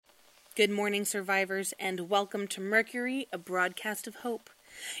Good morning, survivors, and welcome to Mercury, a broadcast of hope.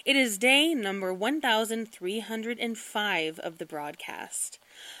 It is day number 1305 of the broadcast.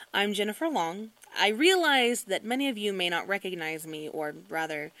 I'm Jennifer Long. I realize that many of you may not recognize me, or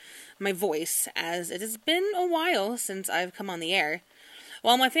rather, my voice, as it has been a while since I've come on the air.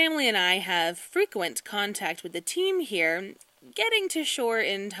 While my family and I have frequent contact with the team here, getting to shore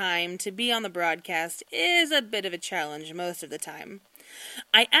in time to be on the broadcast is a bit of a challenge most of the time.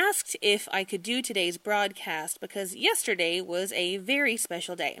 I asked if I could do today's broadcast because yesterday was a very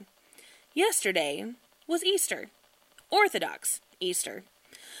special day. Yesterday was Easter. Orthodox Easter.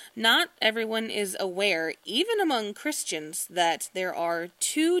 Not everyone is aware, even among Christians, that there are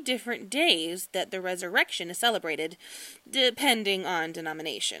 2 different days that the resurrection is celebrated, depending on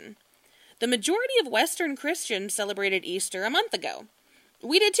denomination. The majority of Western Christians celebrated Easter a month ago.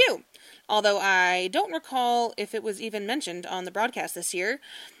 We did too, although I don't recall if it was even mentioned on the broadcast this year.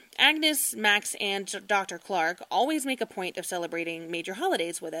 Agnes, Max, and Dr. Clark always make a point of celebrating major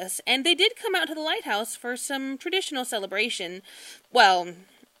holidays with us, and they did come out to the lighthouse for some traditional celebration. Well,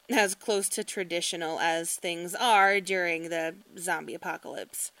 as close to traditional as things are during the zombie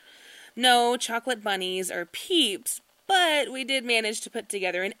apocalypse. No chocolate bunnies or peeps, but we did manage to put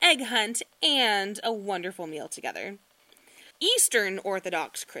together an egg hunt and a wonderful meal together. Eastern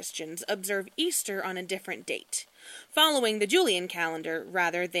Orthodox Christians observe Easter on a different date, following the Julian calendar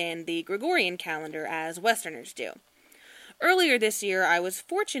rather than the Gregorian calendar as Westerners do. Earlier this year, I was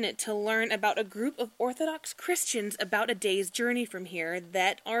fortunate to learn about a group of Orthodox Christians about a day's journey from here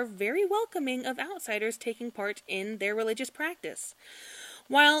that are very welcoming of outsiders taking part in their religious practice.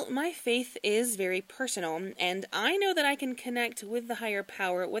 While my faith is very personal, and I know that I can connect with the higher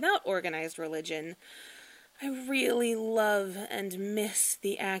power without organized religion, I really love and miss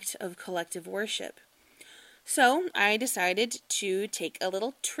the act of collective worship. So I decided to take a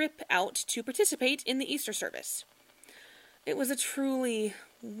little trip out to participate in the Easter service. It was a truly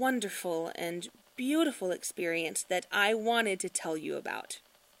wonderful and beautiful experience that I wanted to tell you about.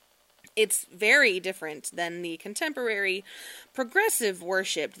 It's very different than the contemporary progressive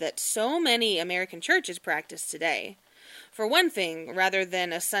worship that so many American churches practice today. For one thing, rather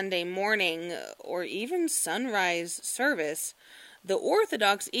than a Sunday morning or even sunrise service, the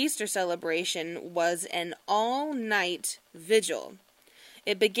Orthodox Easter celebration was an all-night vigil.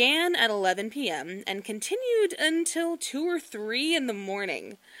 It began at 11 p.m. and continued until 2 or 3 in the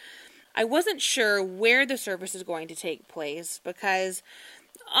morning. I wasn't sure where the service was going to take place because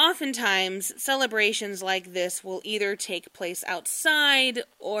oftentimes, celebrations like this will either take place outside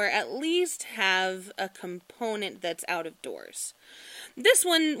or at least have a component that's out of doors. This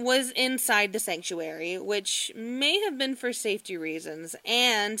one was inside the sanctuary, which may have been for safety reasons,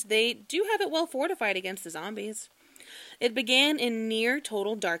 and they do have it well fortified against the zombies. It began in near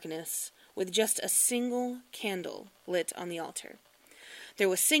total darkness, with just a single candle lit on the altar. There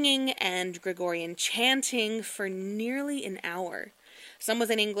was singing and Gregorian chanting for nearly an hour. Some was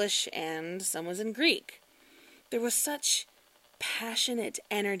in English and some was in Greek. There was such passionate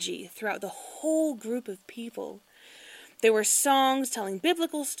energy throughout the whole group of people. There were songs telling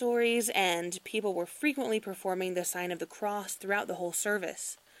biblical stories, and people were frequently performing the sign of the cross throughout the whole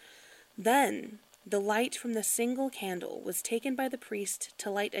service. Then, the light from the single candle was taken by the priest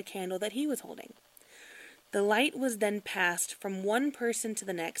to light a candle that he was holding. The light was then passed from one person to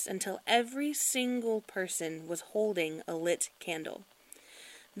the next until every single person was holding a lit candle.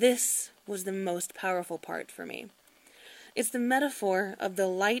 This was the most powerful part for me. It's the metaphor of the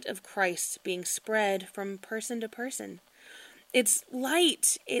light of Christ being spread from person to person. It's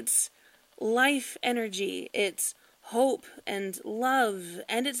light, it's life energy, it's hope and love,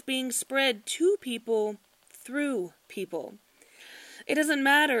 and it's being spread to people through people. It doesn't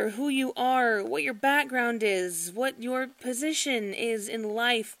matter who you are, what your background is, what your position is in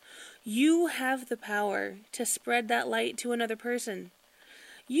life. You have the power to spread that light to another person.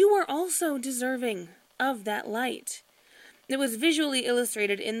 You are also deserving of that light. It was visually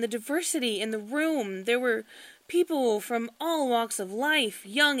illustrated in the diversity in the room. There were people from all walks of life,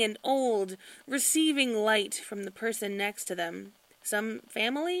 young and old, receiving light from the person next to them. Some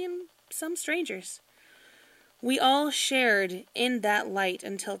family and some strangers. We all shared in that light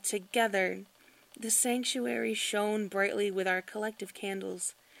until together the sanctuary shone brightly with our collective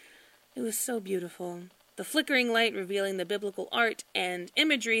candles. It was so beautiful. The flickering light revealing the biblical art and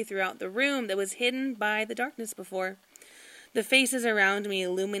imagery throughout the room that was hidden by the darkness before. The faces around me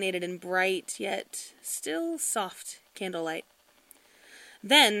illuminated in bright, yet still soft candlelight.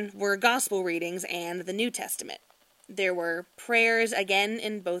 Then were gospel readings and the New Testament. There were prayers again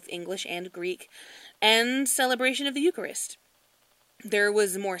in both English and Greek, and celebration of the Eucharist. There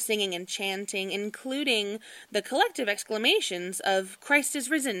was more singing and chanting, including the collective exclamations of "Christ is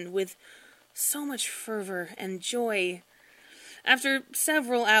risen" with so much fervor and joy. After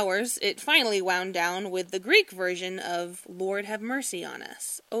several hours, it finally wound down with the Greek version of "Lord have mercy on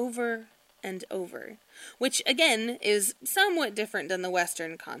us," over and over, which again is somewhat different than the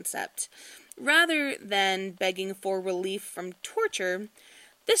Western concept. Rather than begging for relief from torture,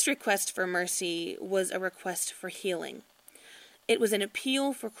 this request for mercy was a request for healing. It was an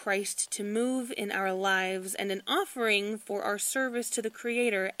appeal for Christ to move in our lives and an offering for our service to the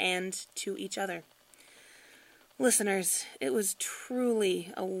Creator and to each other. Listeners, it was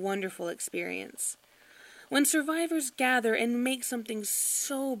truly a wonderful experience. When survivors gather and make something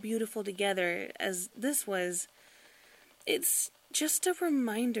so beautiful together as this was, it's just a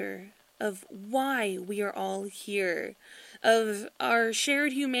reminder of why we are all here, of our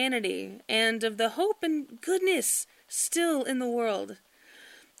shared humanity, and of the hope and goodness still in the world.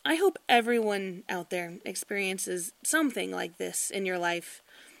 I hope everyone out there experiences something like this in your life,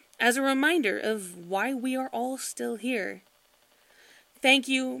 as a reminder of why we are all still here. Thank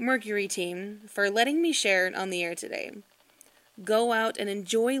you, Mercury team, for letting me share it on the air today. Go out and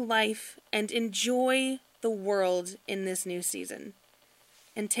enjoy life and enjoy the world in this new season.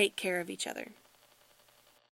 And take care of each other.